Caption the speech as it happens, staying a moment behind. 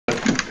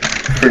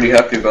pretty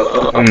happy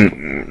about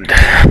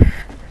that.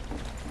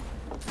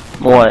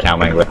 What?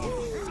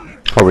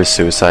 Are we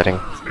suiciding?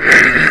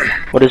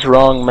 What is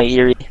wrong, my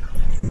Erie?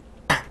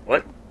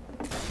 What?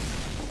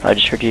 I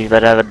just heard you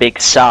let out a big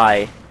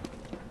sigh.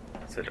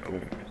 I said, oh.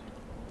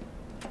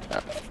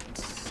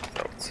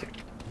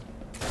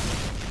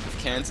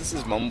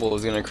 Kansas's mumble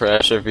is gonna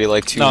crash every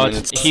like 2 No,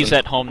 minutes. he's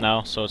at home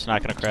now, so it's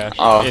not gonna crash.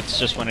 Oh. It's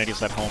just when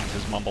he's at home,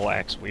 his mumble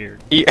acts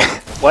weird.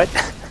 What?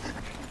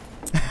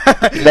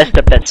 Messed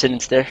up that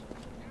sentence there.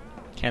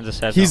 Kansas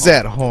has. He's no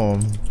at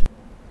home.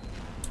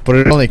 But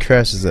it only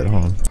crashes at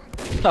home.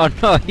 home. Oh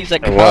no, he's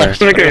at Why? college.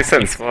 Doesn't make any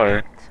sense.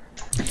 Why?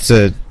 It's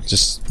a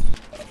just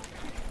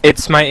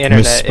It's my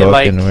internet. It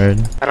like misspoken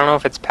word. I don't know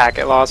if it's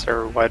packet loss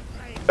or what,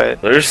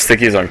 but There's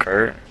stickies on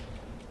cart.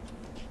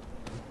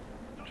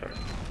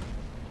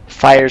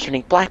 Fire's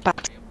running black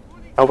box.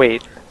 oh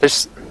wait,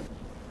 there's.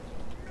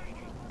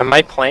 Am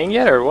I playing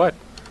yet or what?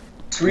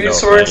 Sweet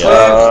swords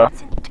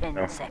left.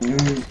 No.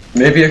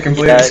 Maybe I can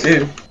play this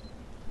game.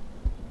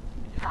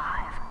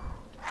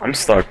 I'm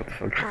stuck.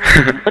 What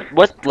the fuck?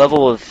 What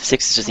level of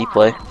sixes does he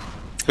play?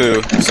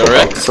 Who?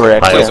 Zorex? Zorex,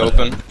 Plays yeah.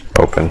 open.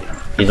 Open.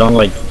 He's on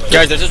like.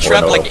 Guys, there's a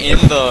trap like in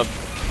the.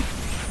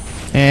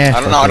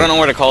 I don't know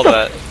where to call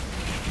that.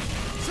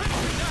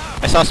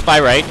 I saw Spy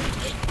right.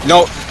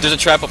 No, there's a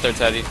trap up there,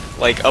 Teddy.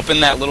 Like up in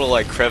that little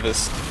like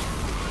crevice.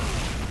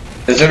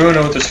 Does anyone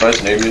know what this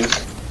guy's name is?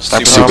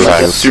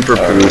 Super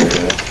food.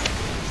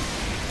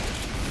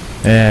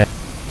 Yeah.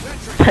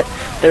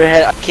 They're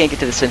ahead. I can't get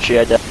to the sentry.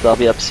 I'll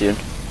be up soon.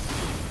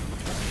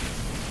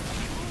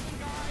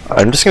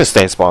 I'm just gonna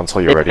stay in spawn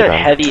until you're ready. They're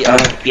Then. heavy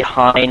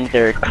behind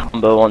their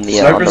combo on the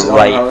Snipers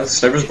right. House.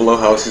 Snipers below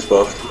house is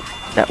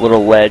buffed. That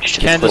little wedge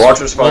to Kansas, the Watch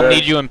cliff. your we'll spot.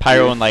 need you in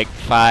Pyro in like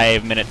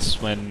 5 minutes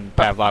when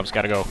Pavlov's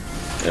gotta go.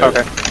 Yeah.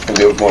 Okay. Can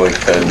do more like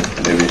 10,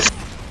 maybe.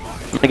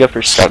 I'm gonna go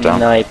for Scout down.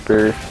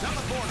 sniper.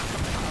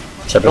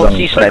 Sniper's Don't on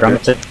see playground.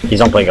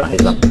 He's on playground.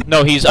 He's on.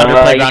 No, he's under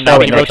He's playground now.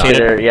 He stepping next to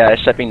rotated. their, yeah,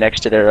 stepping next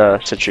to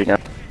their sentry now.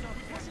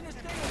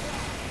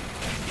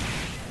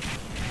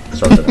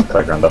 So it's in the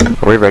playground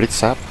though. Are we ready to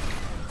sap?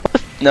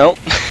 No,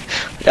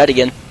 died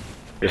again.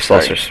 You're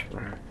saucers.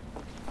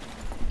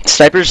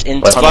 Snipers in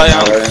Let's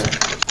tunnel.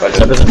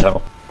 Sniper's in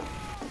tunnel.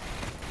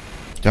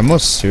 I'm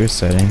almost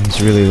suiciding. He's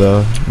really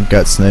low.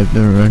 Got sniped.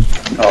 Never mind.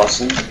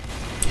 Awesome.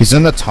 He's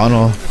in the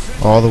tunnel,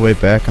 all the way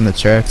back on the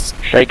tracks.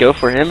 Should I go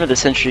for him or the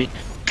sentry?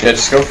 Yeah,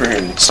 just go for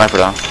him. Sniper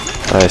down.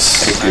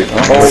 Nice.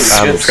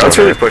 Thank you. Scott's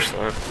really pushed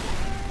that.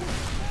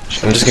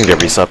 I'm just gonna get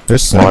resup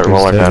There's snipers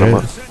while I there, bat him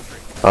right? up.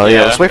 Oh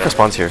yeah, let's wait for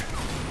spawns here.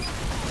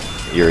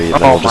 Yuri,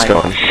 then Oh we'll just my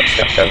go God.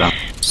 in.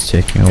 It's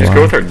taking a Just go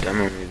while. with our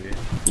demo maybe.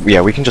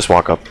 Yeah, we can just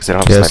walk up because they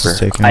don't have Yeah, a it's just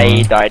sniper. taking a I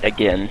while. died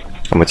again.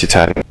 I'm with you,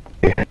 Tad.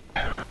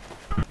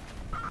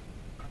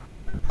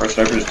 Our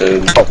sniper's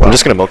dead. I'm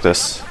just gonna milk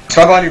this.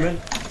 Stop on you,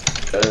 man.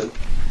 Dead.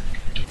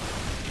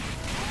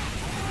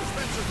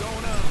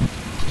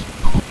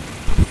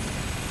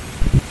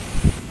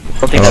 I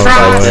don't think Oh, that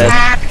spy's boy.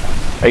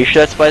 dead. Are you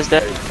sure that spy's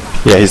dead?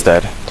 Yeah, he's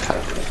dead.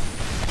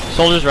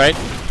 Soldiers right.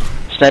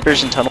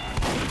 Snipers in tunnel.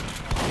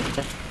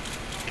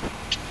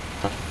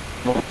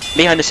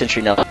 Behind the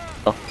sentry now.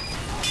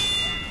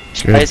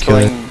 Spy's kill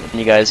going, it. and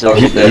you guys,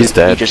 He's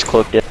dead. You just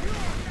cloaked it.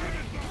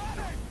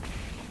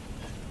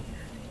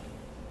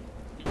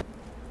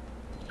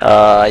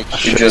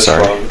 You just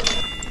Sorry.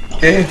 spawned.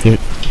 Okay.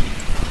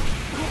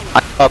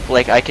 I'm up,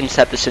 like, I can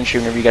set the sentry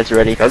whenever you guys are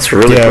ready. That's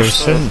really Yeah, we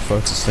pushed. shouldn't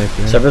fuck the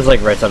sniper. Sniper's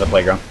like right side of the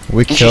playground.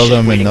 We She's killed just him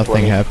and waiting for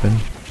nothing me. happened.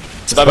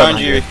 Stop behind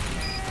you.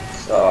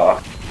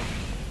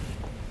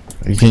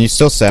 Can you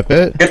still sap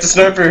it? Get the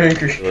sniper,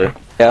 Hinker. Really?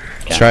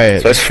 Try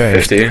it. So that's Try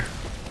it. 50.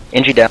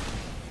 Engie down.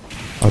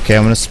 Okay,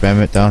 I'm gonna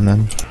spam it down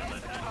then.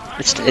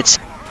 It's It's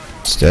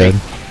dead.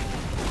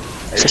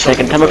 the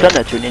second time I've done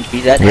that to an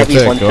Engie. That We have heavy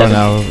is to go 170.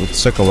 now. It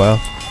took a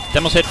while.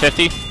 Demos hit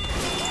 50.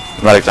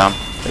 Medic down.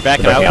 They're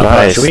backing They're backing out. out.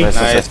 Nice, Should we? nice,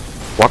 nice, Nice.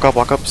 nice.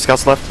 Walk up,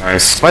 scouts left.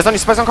 Nice. Spies on you,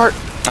 spies on cart!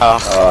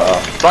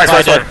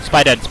 Spy dead.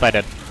 Spy dead. Spy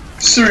dead.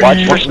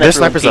 Watch for This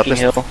sniper's up.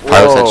 peeking This hill.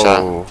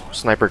 Whoa.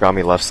 Sniper got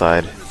me left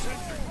side.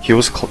 He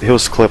was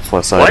clipped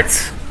left side.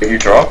 What? Did you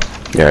drop?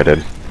 Yeah, I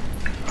did.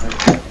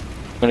 I'm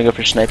gonna go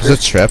for sniper. There's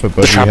a trap above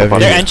you Trap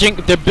above heavy. They're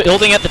engine. They're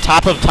building at the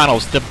top of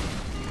tunnels. The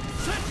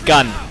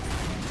gun.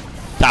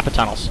 Top of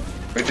tunnels.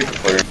 Wait, take the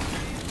player.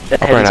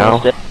 That Up heavy's right now.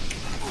 almost dead.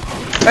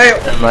 Hey!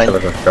 Never mind.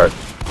 Sniper's on guard.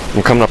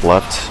 I'm coming up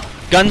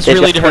left. Guns They've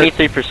really got hurt.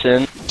 23%.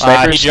 He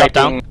Sniper's dropped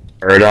down.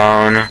 Or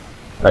down.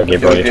 Alright,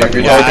 Gabriel, you're Yeah, fucking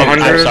good yeah, job. I'm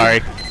 100. sorry.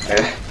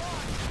 Dead.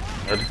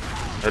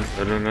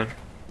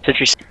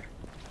 Sentry.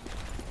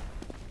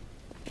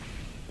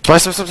 Spy.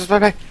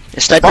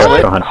 Sniper. Go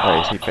What?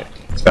 ahead.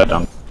 Scout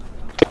down.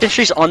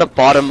 Sentry's on the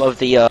bottom of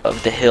the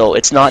hill.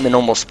 It's not in the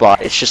normal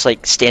spot. It's just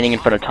like standing in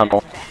front of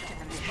tunnel.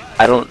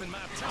 I don't.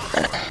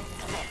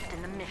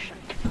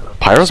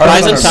 Pyro's Spies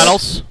behind in us.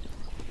 tunnels.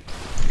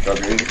 Drop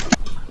you.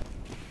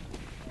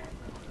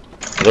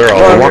 They're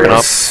all Oh, walking up.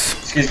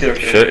 Excuse me.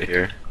 Shit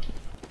here.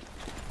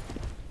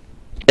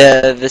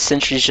 Yeah, the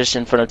sentry's just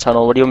in front of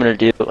tunnel. What do you want me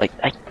to do? Like,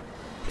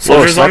 Slow,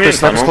 Soldiers on me in sniper's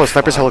tunnel. close,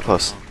 sniper's hella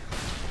close.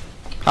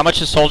 How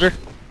much is soldier?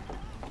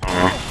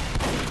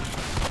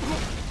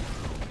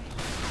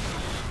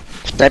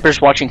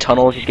 Sniper's watching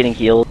tunnels, he's getting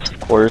healed, of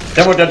course.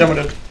 Demo dead, demo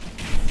dead.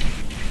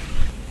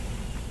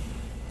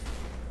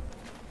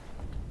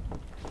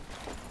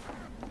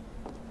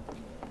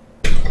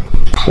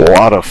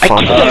 What a I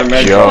fucking can't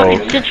man, joke.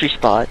 fucking sentry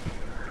spot.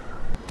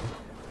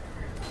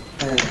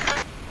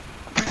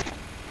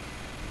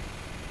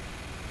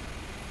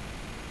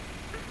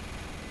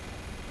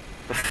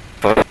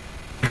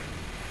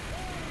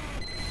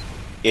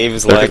 Gabe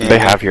is lagging. They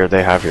have here,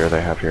 they have here,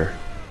 they have here.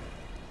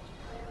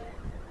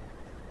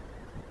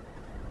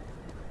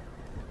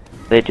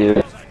 They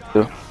do.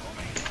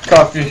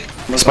 Coffee.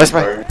 Spice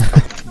by.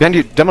 Behind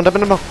you, demo, demo,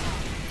 demo.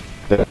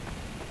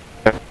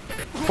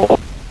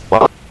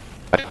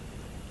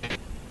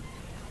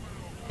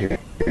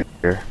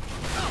 Here.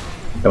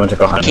 They want to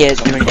go hunt. Yeah,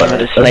 doing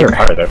damage to Those are sniper.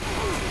 hard though.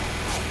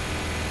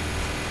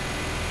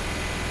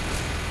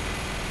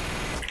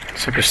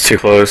 Sniper's too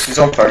close. He's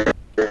on fire.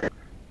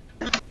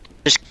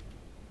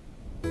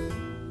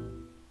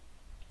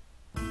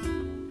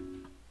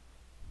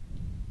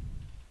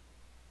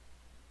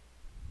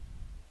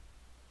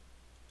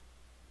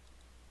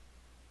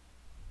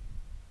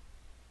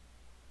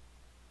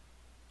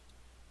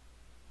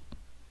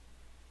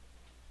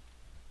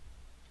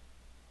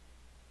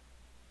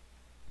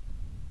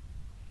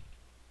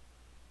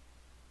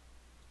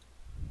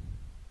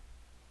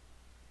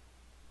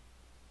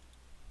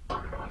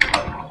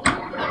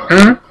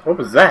 What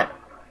was that?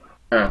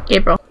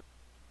 Gabriel.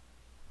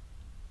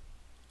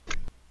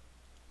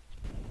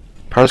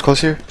 Power's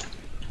close here.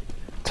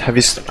 It's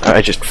heavy.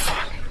 I just.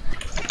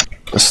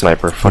 The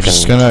sniper I'm fucking.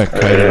 just gonna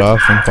kite it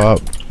off and pop.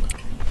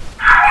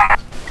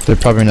 They're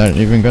probably not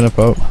even gonna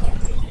pop.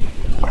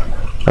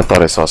 I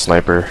thought I saw a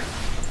sniper.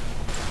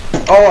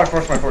 Oh, I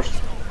forced my force.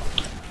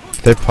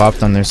 They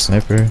popped on their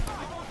sniper.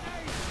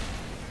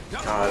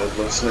 God, I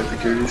love sniper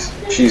carries.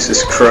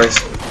 Jesus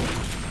Christ.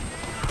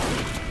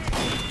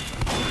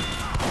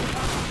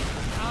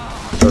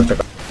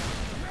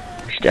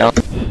 Push down.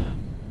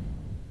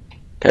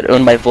 Got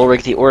owned by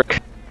Volrig the Orc.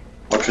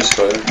 Watch this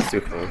fire. It's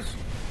too close.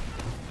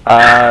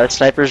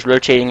 Sniper's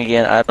rotating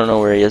again. I don't know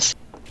where he is.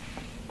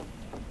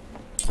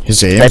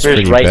 His aim's Sniper's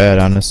pretty right. bad,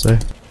 honestly.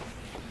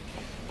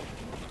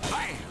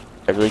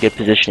 Got really good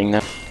positioning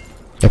now.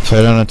 I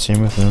played on a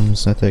team with him,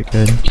 it's not that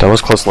good. That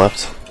was close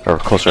left. Or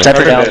close right.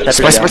 Sniper down, Spice,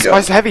 sniper Spice, down.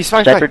 spice, heavy,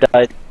 spice, Sniper spice.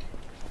 died.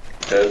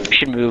 Dead. We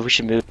should move, we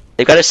should move.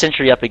 They got a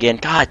sentry up again.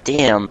 God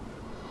damn.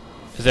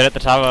 Is it at the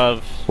top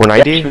of... We're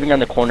Yep, 90. moving on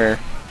the corner.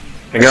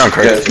 I get on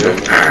crates.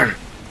 Dead.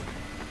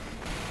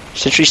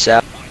 Sentry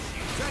sap.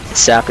 It's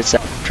sap, it's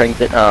sap. Trying to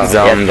get, Down, yeah,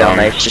 down, down.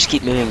 nice. Just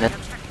keep moving then.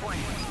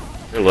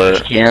 You're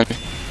lit. If you can.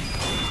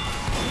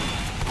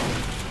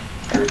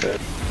 You're dead.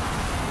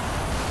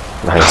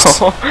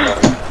 Nice.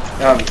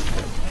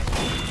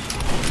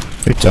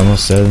 It's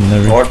almost dead and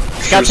everything.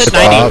 Got Shoot to the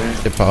 90.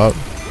 bomb. They pop.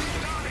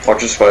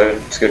 Watch this fight.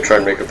 He's gonna try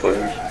and make a play.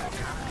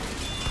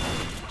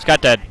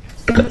 Scott dead.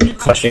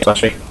 Flashy,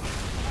 flashy.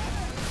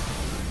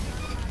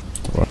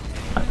 What?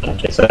 I can't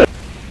chase it.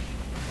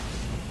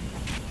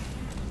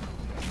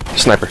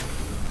 Sniper.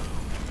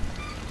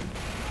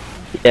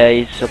 Yeah,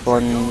 he's up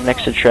on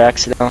next to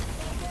tracks now.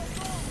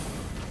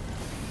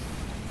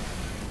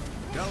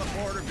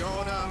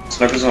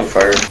 Sniper's on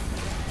fire.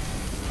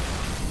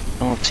 I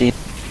don't see.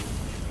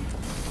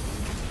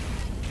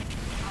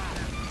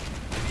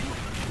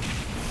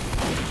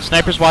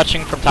 Sniper's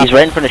watching from top. He's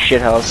right in front of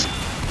shithouse.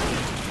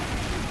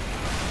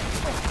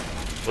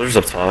 There's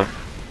up top.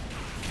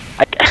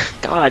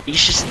 God,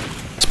 he's just.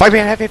 Spy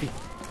behind heavy.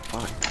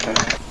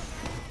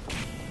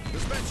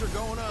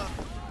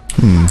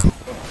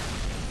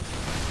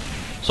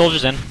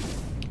 Soldiers in.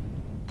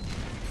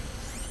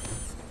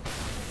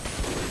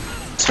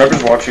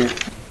 Sniper's watching.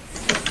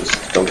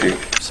 Just don't keep.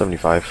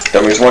 75.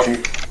 Dummy's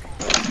watching.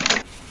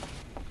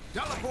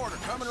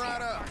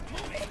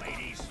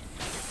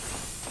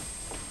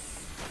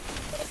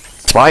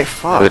 Spy,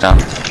 fuck. Down.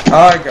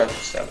 I got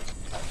stabbed.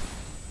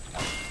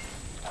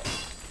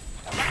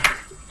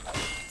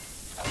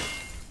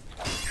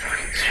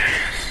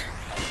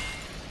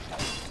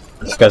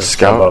 This guy's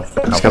Scout.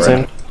 above. Scout's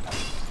in.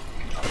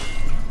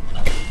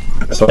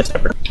 That's what I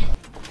sniper.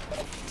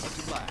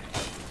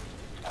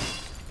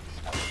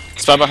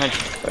 Spy behind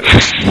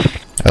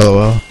you.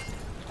 LOL.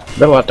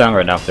 They're a lot down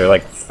right now. They're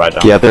like 5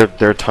 down. Yeah,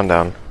 they're a ton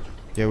down.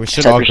 Yeah, we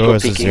should all Sniper's go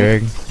as still a peeking.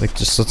 Zerg. Like,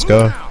 just let's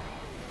go. Alright,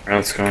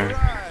 let's go.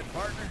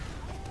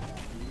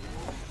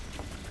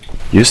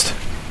 Used.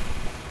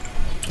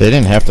 They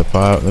didn't have to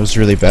pop. It was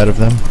really bad of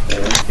them.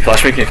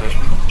 Flash me, kid.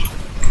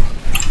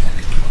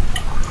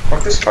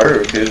 Fuck this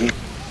fire, kid.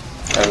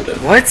 I'm dead.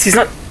 What? He's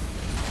not.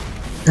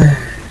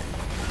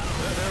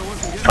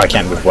 I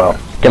can't move well.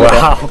 Demo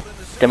Wow. down.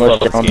 Demo's Well,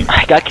 down. that's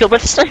I got killed by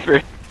the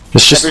sniper.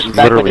 It's just Sniper's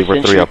back literally, with the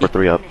we're 3 up, we're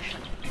 3 up.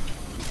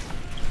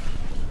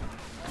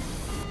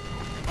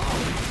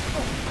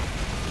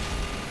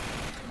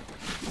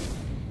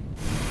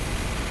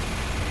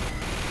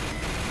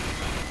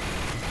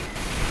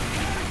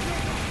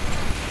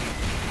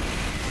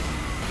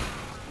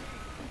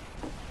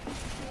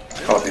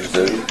 Coffee's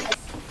dead.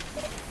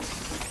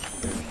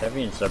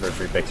 Heavy and sniper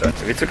free picks are.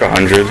 We took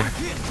 100.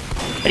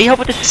 I need help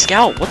with this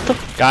scout. What the?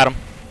 Got him.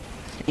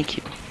 Thank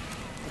you.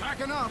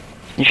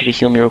 You should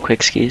heal me real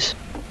quick, skis.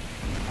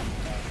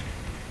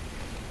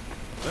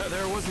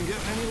 There wasn't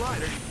getting any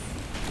lighter.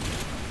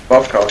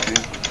 Buff coffee.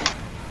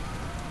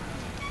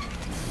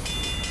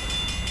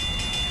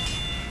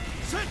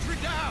 Sentry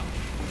down.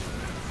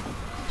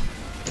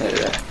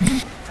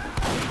 Yeah.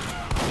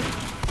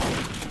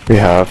 We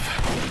have.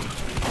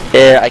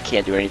 Yeah, I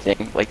can't do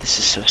anything. Like, this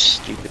is so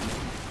stupid.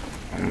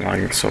 I'm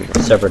lagging so bad.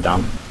 Server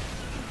down.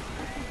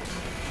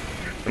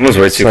 It was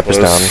way too Sniper's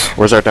close. down.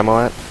 Where's our demo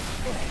at?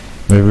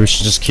 Maybe we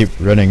should just keep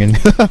running in.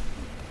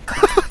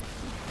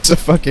 It's a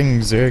fucking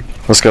Zerg.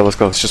 Let's go, let's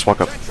go. Let's just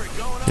walk up.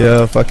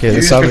 Yeah, fuck it.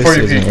 Use This it before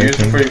you obviously peek. isn't Use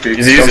it before working. you peek.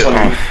 Use it. Don't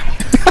tell me.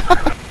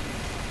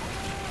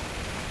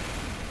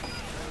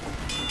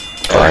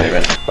 Alright,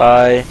 man.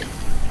 Bye.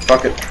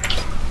 Fuck it.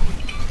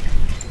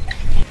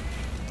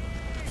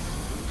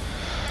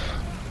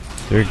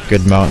 They're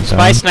good mountains.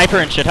 Spy sniper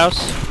in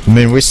shithouse. I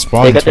mean, we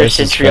spawned They got their twice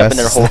as sentry up and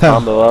their fast whole as them.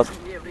 combo up.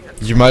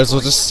 You might as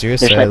well just Their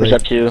suicide. sniper's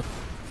Like, up too.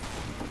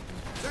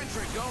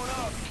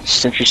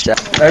 Sentry's down.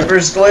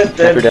 Sniper's lit,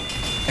 Sniper dead. down.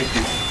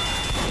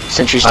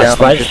 Sentry's down.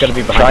 Spy's Just gonna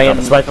be behind try you.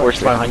 and Spy's force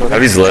behind the you.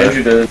 Heavy's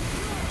Sentry lit.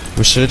 dead.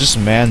 we should have just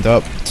manned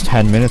up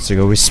 10 minutes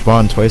ago. We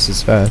spawned twice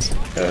as fast.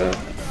 Yeah.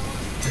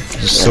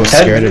 Just so 10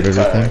 scared of minutes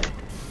everything.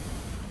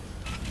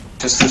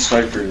 Just the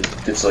sniper,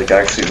 it's like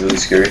actually really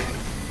scary.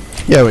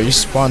 Yeah, but you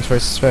spawned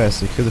twice as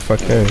fast. Like, who the fuck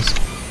cares?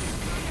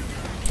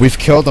 We've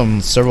killed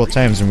him several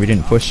times and we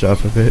didn't push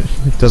off of it.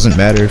 It doesn't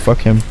matter. Fuck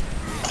him.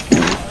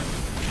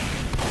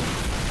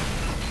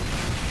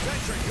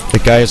 The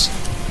guy's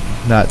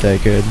not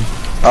that good.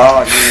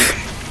 Oh, dude.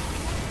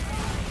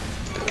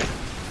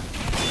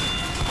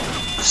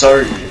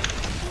 Sorry.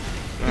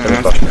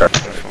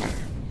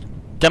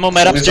 Demo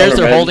med Who's upstairs. on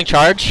They're our med? holding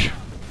charge.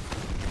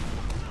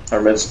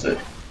 Our med's dead.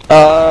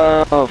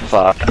 Oh,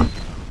 fuck.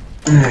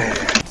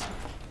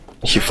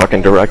 You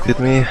fucking directed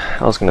me.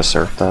 I was gonna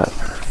surf that.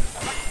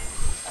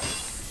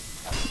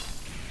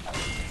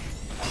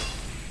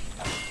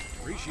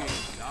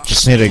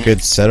 Just need a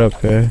good setup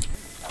there.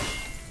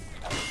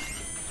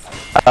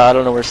 I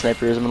don't know where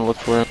Sniper is. I'm gonna look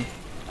for him.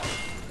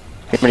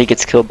 If anybody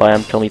gets killed by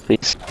him, kill me,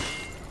 please.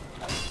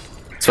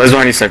 Spy's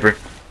behind you, sniper.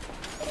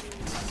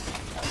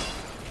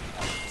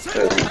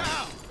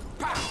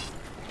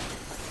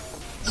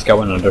 Scout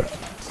went under.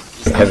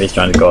 Heavy's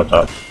trying to go up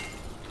top.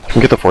 Can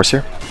we get the force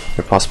here,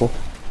 if possible?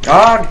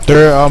 Ah!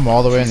 They're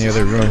all the way in the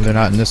other room. They're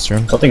not in this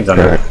room. Something's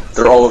under. Alright.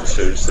 They're all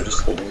upstairs, they're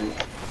just holding me.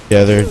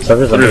 Yeah, they're.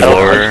 Server's There's under.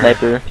 lower.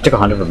 Sniper. He took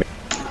 100 from me.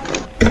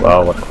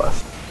 Wow, what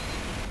class.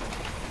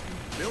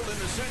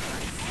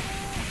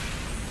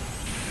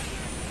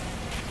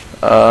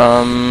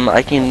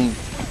 I can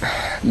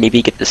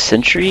maybe get the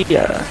sentry.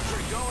 Yeah.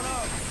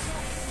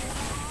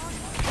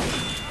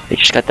 They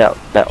just got that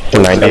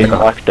whole 90. thing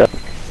locked up.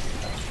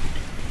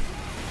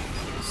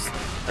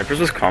 Sniper's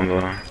with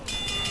combo.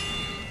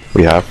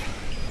 We have.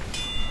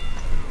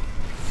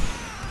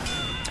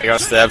 I got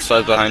stabbed, so I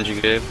was behind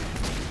you, Gabe.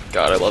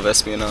 God, I love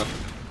espionage.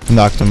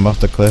 Knocked him off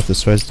the cliff.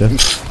 This way's dead.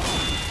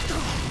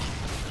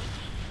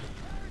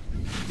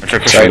 I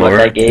tried Sorry pushing about lower.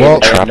 that, Gabe. Well,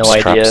 I have no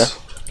idea.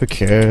 Who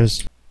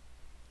cares?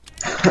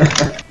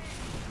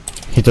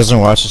 He doesn't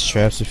watch his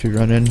traps if you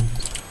run in.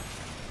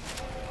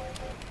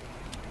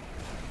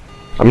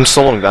 I'm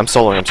soloing.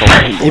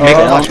 You make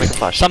Flash, it make a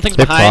flash. Something's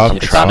They behind.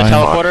 pop, It's on the it's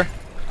teleporter.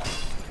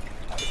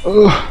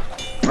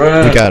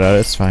 We got it.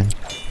 It's fine.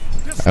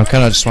 I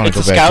kind of just want to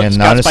It's go a back scout- in. scouts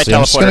by Honestly,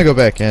 I'm just gonna teleporter. go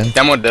back in.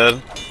 Demo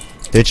dead.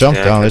 They jumped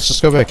Yeah, down. okay. Let's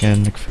just go back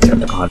in.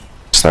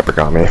 Sniper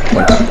got me.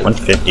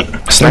 150.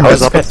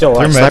 Sniper's up. This guy's still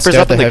alive. Sniper's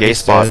up in the gay heavy's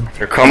spot. dead.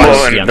 They're combo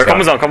Nice. and Yeah, they're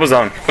I'm combo's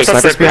down. Push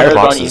that Sniper's sniper. behind the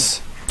Pyro's on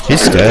boxes.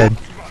 He's dead.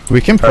 We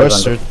can push.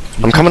 Pyro's They're-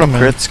 I'm coming up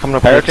crits. Coming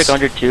up Pyro took crits.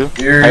 102.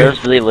 You're-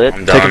 Pyro's really lit.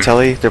 I'm Taking down.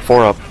 telly. They're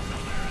 4 up.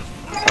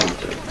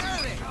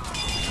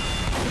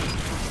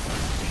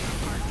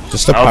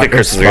 Just a I don't think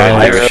Chris is pyro.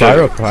 gonna do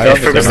Pyro. shit. Pyro.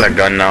 Focus on that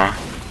gun now.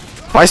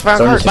 Why spy on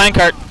Someone's- card? Spine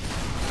cart.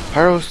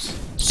 Pyros.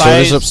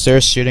 Soldier's Spies.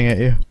 upstairs shooting at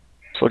you.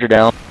 Soldier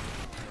down.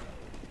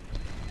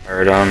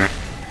 Fire down.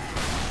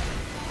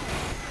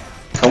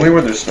 Tell me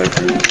where their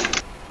sniper is.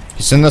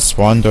 He's in the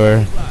spawn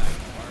door.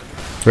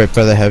 Right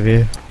by the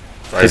heavy.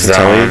 Spy's Taking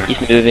telly. down.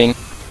 He's moving.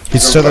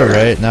 He's to the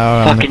right now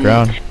on the Fucking-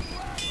 ground.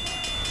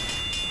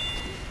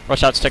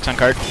 Rush out sticks on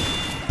cart.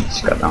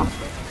 Scout down.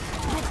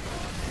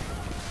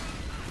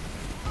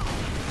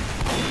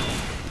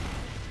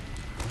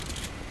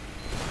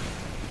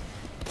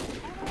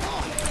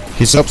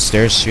 He's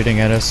upstairs shooting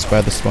at us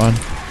by the spawn.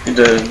 He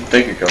did.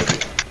 Thank you,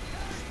 Kofi.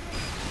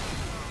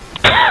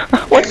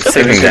 What the?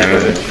 Saving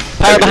damage.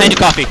 Pyro behind you,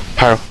 coffee.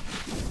 Pyro.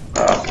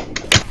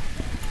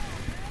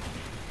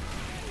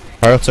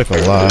 Pyro took a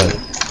lot.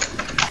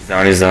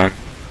 He's down.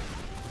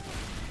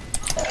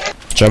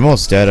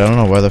 Jamal's dead. I don't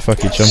know why the fuck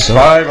he jumped up.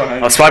 Spy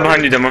behind I'll spy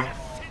behind you, Demo.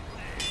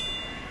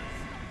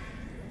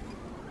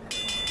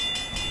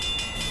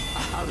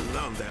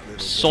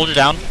 Soldier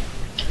down.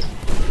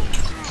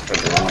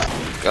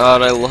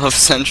 God, I love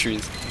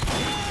sentries.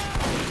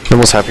 We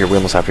almost have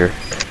here.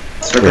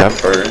 Sniper We have-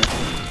 fire.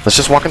 Let's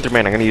just walk in through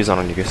main. I'm gonna use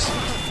on you guys.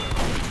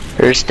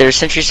 There's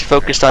sentries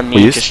focused on me.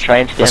 Please? Just try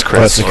and That's stand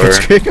Chris. That's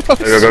a good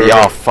screen.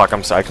 Yeah, oh, fuck,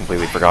 I'm sorry, I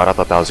completely forgot. I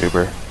thought that was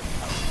Uber.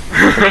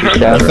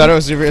 I thought it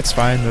was Uber. It's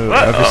fine. Though.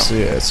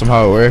 Obviously,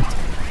 somehow it worked.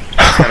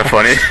 Kind of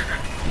funny.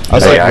 I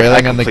was Yeah, like yeah, I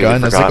railing on the completely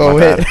gun. I was like, forgot, oh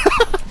my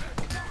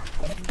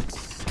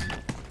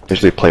wait.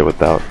 Usually play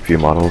without view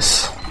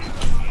models.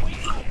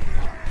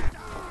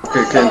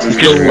 Okay, Kansas.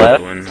 Still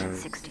left.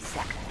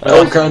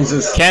 Oh,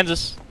 Kansas.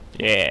 Kansas.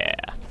 Yeah.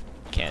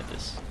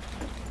 Kansas.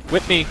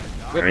 Whip me.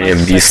 Whip I my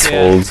am beast sexy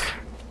hold. ass.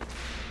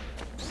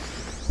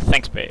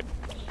 Thanks, babe.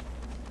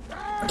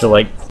 So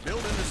like,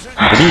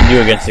 what do you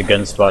do against a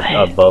gun spot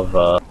above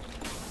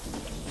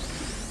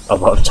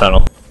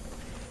tunnel?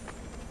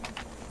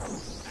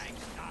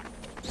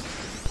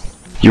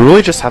 You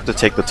really just have to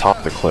take the top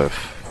of the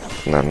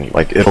cliff, and then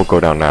like it'll go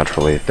down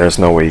naturally. There's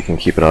no way you can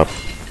keep it up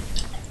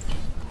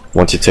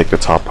once you take the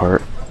top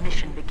part.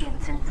 Mission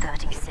begins in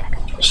 30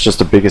 seconds. It's just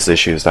the biggest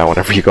issue is that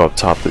whenever you go up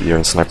top, that you're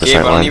in sniper Gabe, sight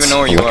I don't lines. even know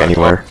where You you look are.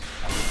 anywhere.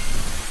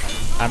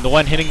 I'm the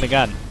one hitting the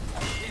gun.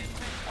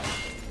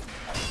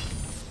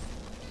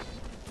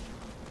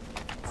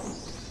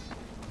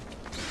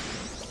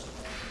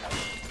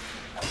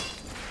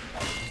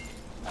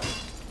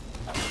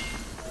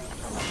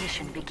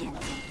 Mission begins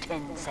in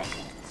 10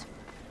 seconds.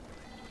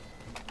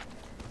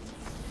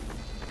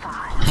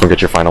 5, Go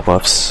get your final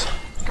buffs.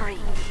 3,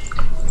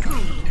 2,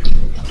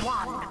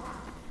 1.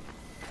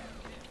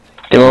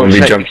 Demo, Be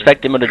expect, jumping.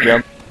 expect Demo to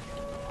jump.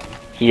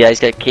 He's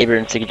got Caber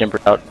and Sticky Jumper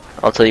out.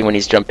 I'll tell you when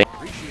he's jumping.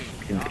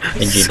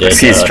 Engie did.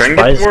 See, he's trying to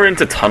get spies. more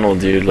into tunnel,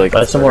 dude. Like,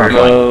 Spies somewhere on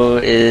Demo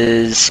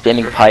is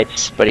spamming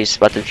pipes, but he's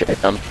about to try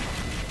them.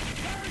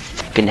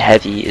 Fucking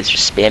heavy is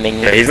just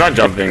spamming. yeah, he's not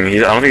jumping. I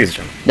don't think he's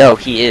jumping. No,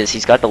 he is.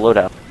 He's got the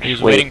loadout.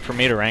 He's Wait. waiting for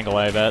me to wrangle,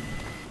 I bet.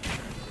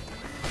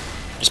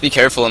 Just be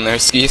careful in there,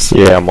 skis.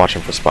 Yeah, I'm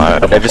watching for spy.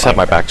 I just have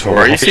my back to him.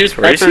 Where are you, Steve?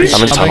 Where are you, Steve?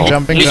 I'm in tunnel.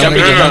 Jumping. He's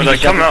jumping, No, like,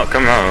 come out.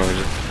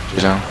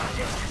 You know?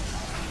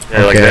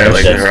 Yeah, like Okay, there,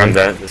 like okay. around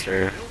this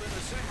area.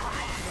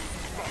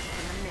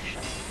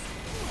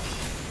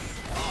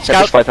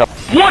 Scout 5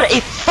 health. What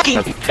a fucking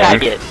That's a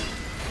tank. faggot!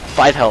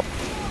 5 health.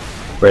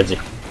 Where is he?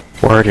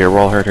 We're here, we're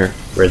all hurt here.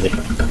 Where is he?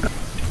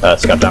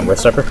 Scout down.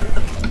 Where's Sniper? I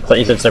thought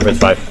you said Sniper's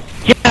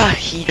 5. Yeah,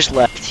 he just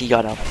left. He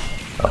got up.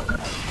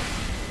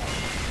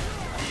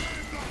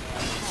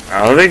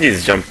 I don't think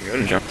he's jumping. Go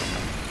to jump.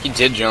 He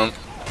did jump.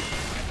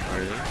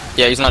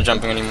 Yeah, he's not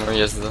jumping anymore. He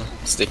has the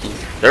sticky.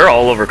 They're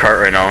all over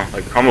cart right now.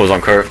 Like the combo's on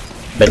cart.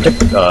 They took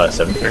 7.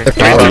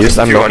 Oh, used.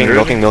 I'm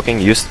 200. milking,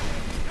 used.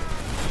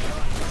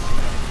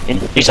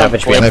 He's on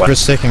Savage, point. we have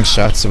Sniper's taking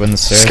shots up in the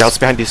stairs. Scouts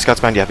behind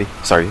you, heavy.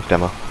 Sorry,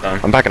 demo. Done.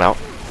 I'm backing out.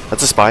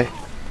 That's a spy.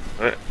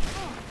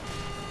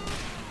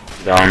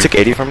 Down. He took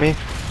 80 from me.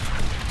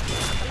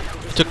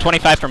 Took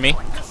 25 from me.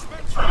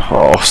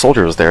 Oh,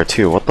 soldier was there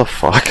too. What the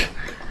fuck?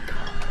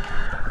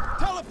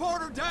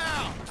 Teleporter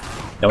down!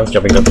 No one's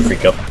jumping up the free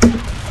kill.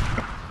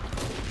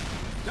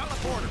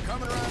 Teleporter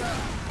coming right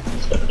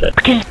out. Dead.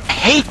 I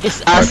hate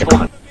this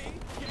asshole.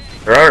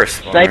 There are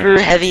spawners. Sniper,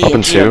 heavy, Up in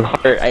and two.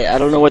 I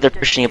don't know where they're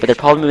pushing it, but they're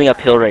probably moving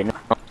uphill right now.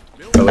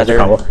 No one's a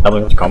combo. No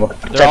one's a combo. They're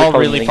Sniper's all probably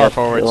really moving far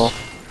uphill. forwards.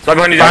 Stop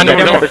behind you, Behind don't,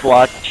 him, don't. Sniper's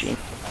watching.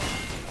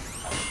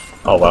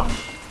 Oh wow.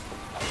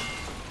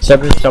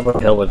 Sniper's top of the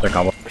hill with their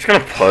combo. I'm just gonna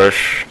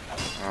push.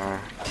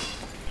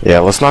 Yeah,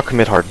 let's not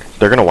commit hard.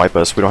 They're gonna wipe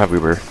us. We don't have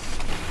Uber.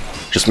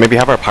 Just maybe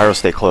have our pyro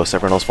stay close.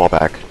 Everyone else fall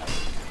back.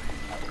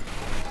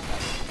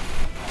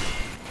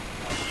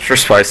 Sure,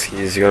 spice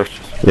keys. You gotta.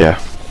 Yeah.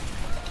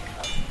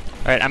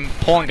 Alright, I'm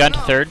pulling gun to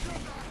 3rd.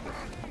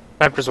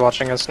 Sniper's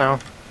watching us now.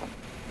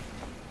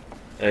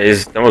 Yeah,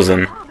 he's demo's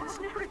in.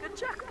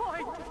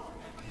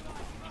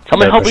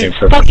 Someone help me, pushing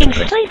for fucking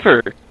pushing.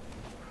 sniper!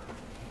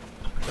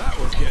 That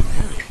was getting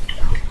heavy.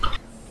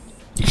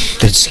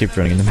 They just keep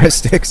running into my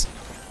sticks.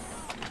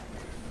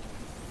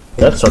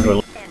 That's sort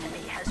of.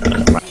 Enemy has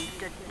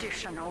received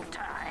additional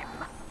time.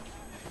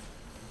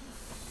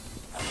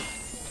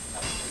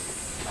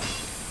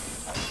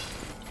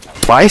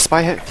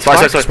 Spy hit.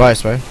 Spy,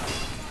 spy.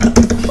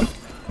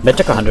 They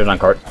took 100 on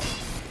cart.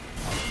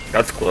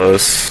 That's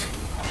close.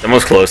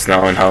 Demo's close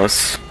now in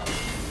house.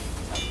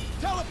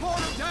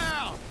 Teleporter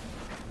down!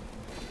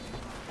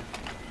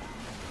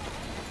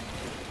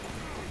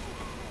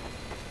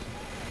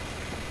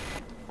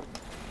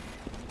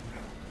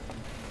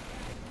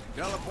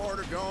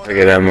 Teleporter going. I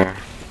get ammo.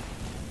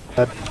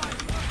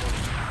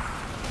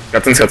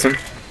 Scottson.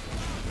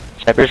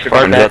 Sniper's far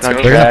Coming, back let's on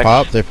go. They're gonna track.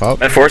 pop, they pop.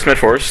 Mid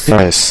force.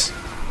 Nice.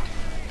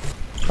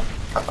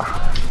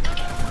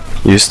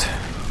 Used.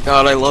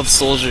 God, I love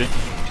Soldier. We have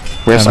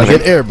And I something.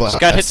 get air blast.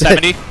 Scott hit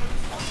 70.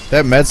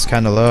 That med's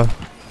kinda low.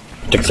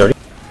 Took 30.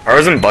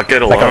 Power's in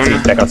bucket Back out alone.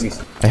 east, back out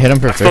east. I hit him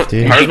for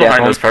 50. Power's Yeah, behind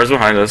home. us. Power's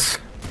behind us.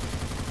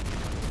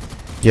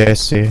 Yeah, I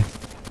see.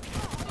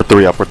 We're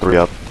 3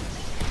 up.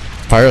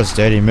 Pyro's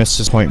dead, he missed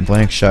his point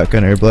blank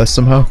shotgun air blast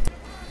somehow.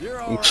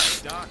 You're all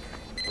right, Doc.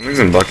 Something's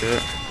in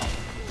bucket.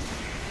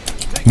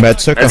 Med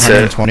took That's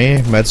it.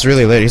 120. Med's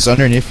really late, he's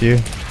underneath you.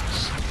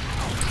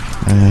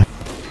 The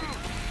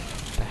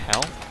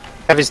hell?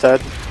 Heavy's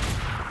dead.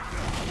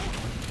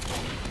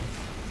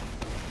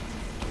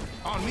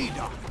 On me,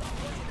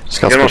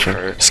 Scout's Get him pushing.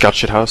 off Scout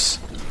shit house.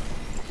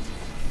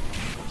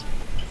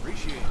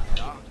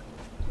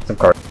 Some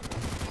card.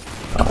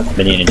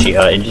 Mini and Engie.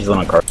 Engie's one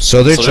on card.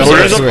 So they're jumping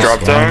Soldiers up to drop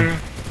spawn. down.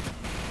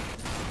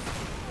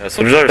 Yeah,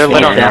 soldiers are They're lit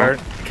spawn on hard.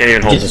 Can't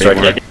even hold He's just right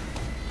anymore. here.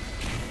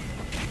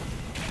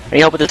 Any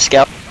help with the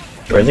scout?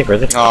 Where is he?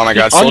 Where is he? Oh my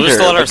god, Under, soldiers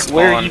still at our like,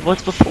 where he spawn.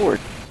 was before.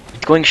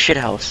 It's going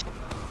shithouse.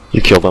 You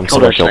killed him, Hold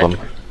someone on, killed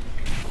him.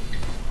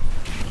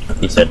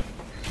 He said.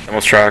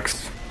 Almost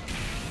tracks.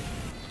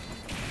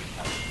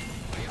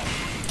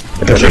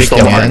 They're They're still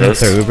peeking behind in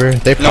us. with their Uber.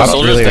 They No, popped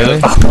soldiers really dead.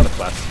 early. Oh, what a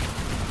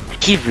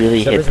flash. He really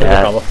hit Trevor's in the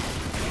that. combo.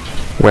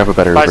 We have a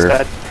better Spies Uber.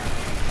 dead.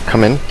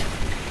 Come in.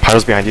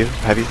 Pyro's behind you.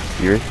 Heavy.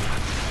 Yuri.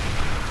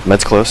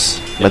 Med's close.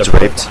 Yeah, Med's they're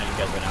raped. behind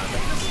you guys right now.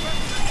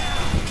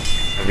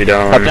 Heavy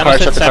down. Demo's Cart,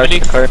 hit shut the cart, 70.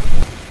 shut the cart.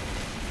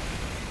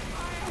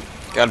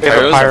 God, We have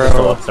a Pyro's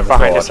pyro Still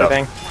behind us, I watch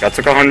out. think. Got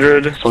took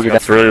 100. Soldier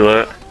That's really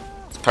lit.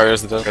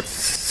 Pyro's dead. Got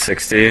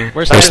 60.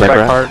 Where's There's Sniper?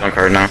 sniper. Card. On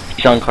card now.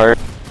 He's on cart.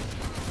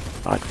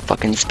 Oh,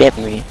 fucking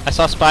spamming me. I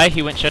saw Spy,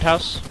 he went shit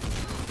house.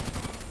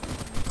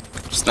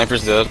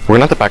 Sniper's dead. We're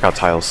gonna have to back out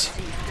tiles.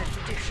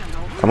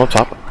 Come up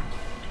top.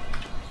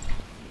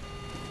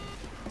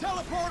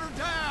 Teleporter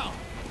down.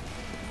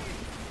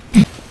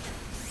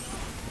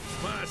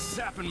 My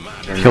sapping my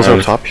Heals are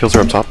up top. Heals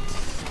are up top.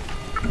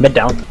 Mid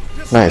down.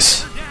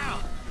 Nice.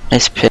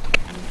 Nice pick.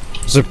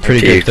 This is a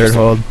pretty good third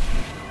hold.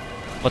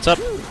 What's up?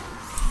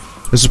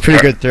 This is a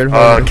pretty good third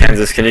hold.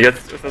 Kansas, can you get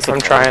this?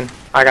 I'm trying.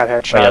 I got Oh,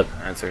 yeah. headshot.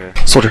 That's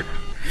okay. Soldier.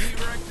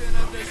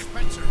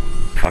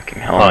 Fucking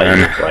hell, Oh, man.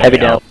 he's right Heavy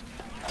now. down.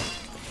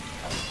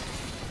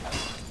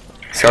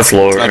 Scout's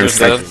lower. Sniper's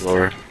Sniper's dead.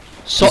 lower.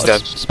 So, He's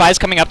dead. Spy's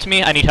coming up to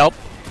me, I need help.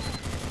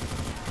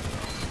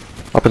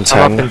 Up in I'm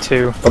 10. up in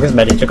 2. Focus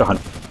med, he took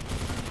 100.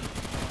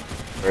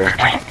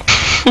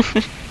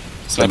 Sniper's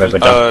Sniper's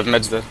down.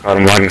 Med's dead. God,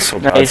 I'm lagging so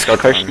bad. Nice, Scout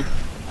Carson. down.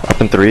 Up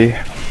in 3.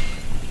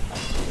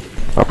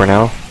 Upper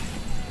now.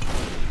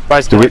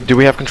 Spies Do dead.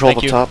 we have control Thank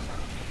up you. top?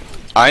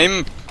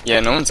 Yeah,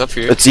 no one's up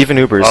here. It's even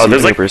Ubers. Oh,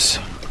 there's even like- Ubers.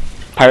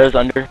 Pyro's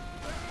under.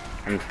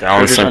 I'm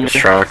down. Soldiers Sniper's under.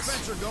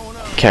 tracks.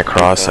 Can't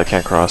cross. I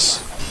can't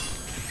cross.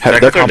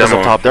 Connect Their with their combos demo.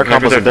 up top. Their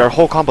Connect with combos. their- Their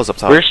whole combos up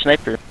top. Where's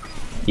Sniper?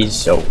 He's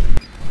so.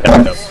 There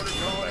we go.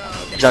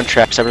 He's on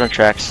tracks. Sniper's on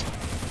tracks.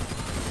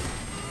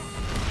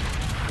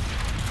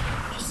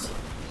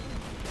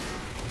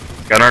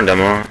 Got our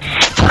demo.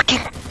 Fucking.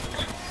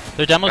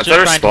 Their demo's That's just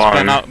their trying spawn. to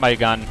spam out my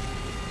gun.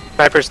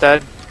 Sniper's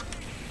dead.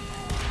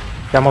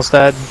 Demo's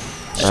dead.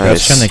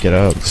 Scout's trying to get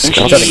up. And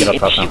Trying to get up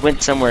top she now.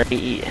 went somewhere. I don't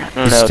He's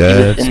know. He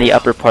dead. was in the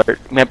upper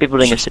part. Might be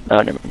building a.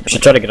 Oh, never mind.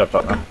 Should try to get up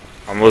top now.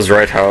 Almost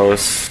right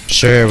house.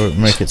 Sure, we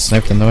might get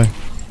sniped in the way.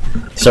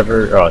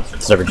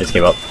 Server just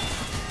gave up.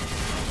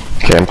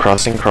 Okay, I'm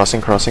crossing.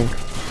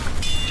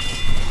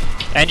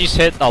 Angie's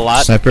hit a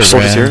lot. Sniper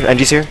Soldier's here. ran.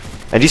 Angie's here.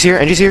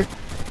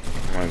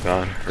 Oh my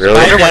god. Really?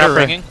 Spy's dead went or up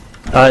ringing.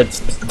 It's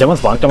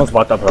Demon's blocked up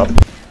top.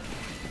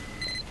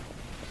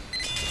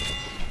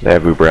 They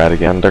have Uber at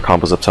again. Their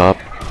combos up top.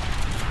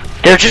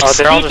 They're just. Oh,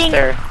 they're all just peeking.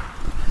 there.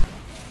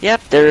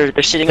 Yep,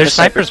 they're sitting in There's the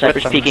sniper. snipers with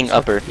Sniper's them. peeking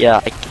upper. Yeah.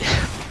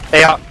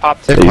 They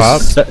popped. They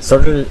popped.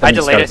 Soldier. I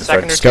delayed it a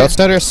second or two. Scouts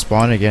that are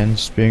spawn again,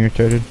 just being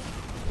retarded.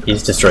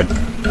 He's destroyed.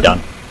 Done.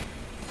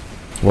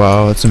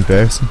 Wow, that's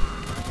embarrassing.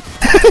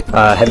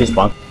 Heavy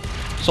spawn.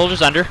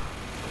 Soldier's under.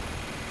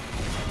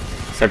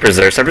 Sniper's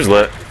there. Sniper's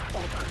lit.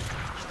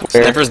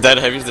 Where? Sniper's dead.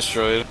 Heavy's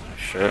destroyed.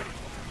 Shit.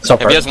 So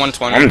Heavy has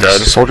 120. I'm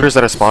dead. Soldiers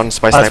that are spawned.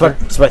 Spy sniper.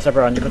 Spy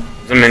sniper on you.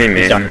 There's a mini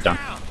He's down. main. He's down.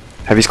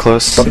 Heavy's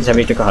close. Focus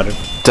heavy took 100.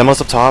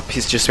 Demo's up top.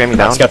 He's just spamming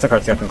down. Scouts on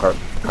card.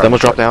 Demo's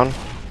drop down.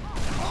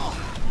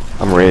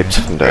 I'm raped.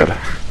 I'm dead.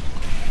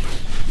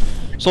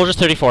 Soldier's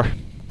 34.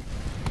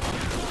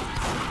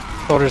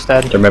 Soldier's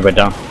dead. They're midway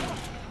down.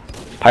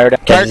 Pyro down.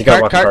 Kansas, you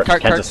got Cart,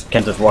 walking cart.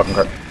 Kansas walking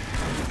cart.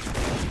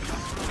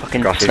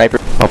 Fucking Got you. sniper.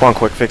 Up on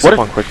quick fix. What Up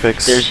if- on quick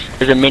fix. There's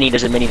a mini.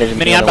 Mini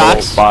in on a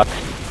little box.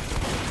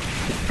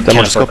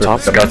 Demo just go top.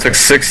 Scout took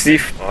 60.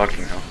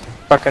 Fucking hell.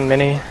 Fucking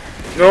mini.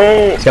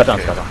 No! Scout down.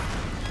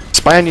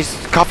 Spy on you.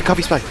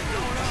 Coffee spy.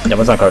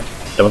 Demon's on card.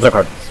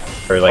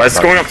 Or like. Spy's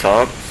going up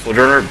top.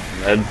 Soldier on our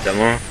med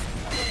demo.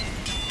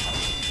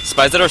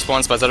 Spies at our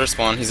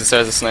spawn. He's inside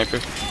as a sniper.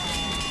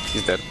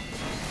 He's dead.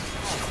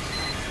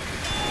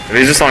 If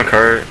he's just on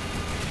cart.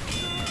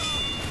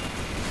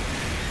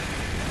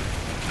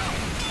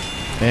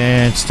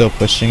 And still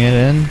pushing it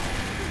in.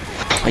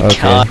 Oh my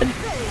Okay. god.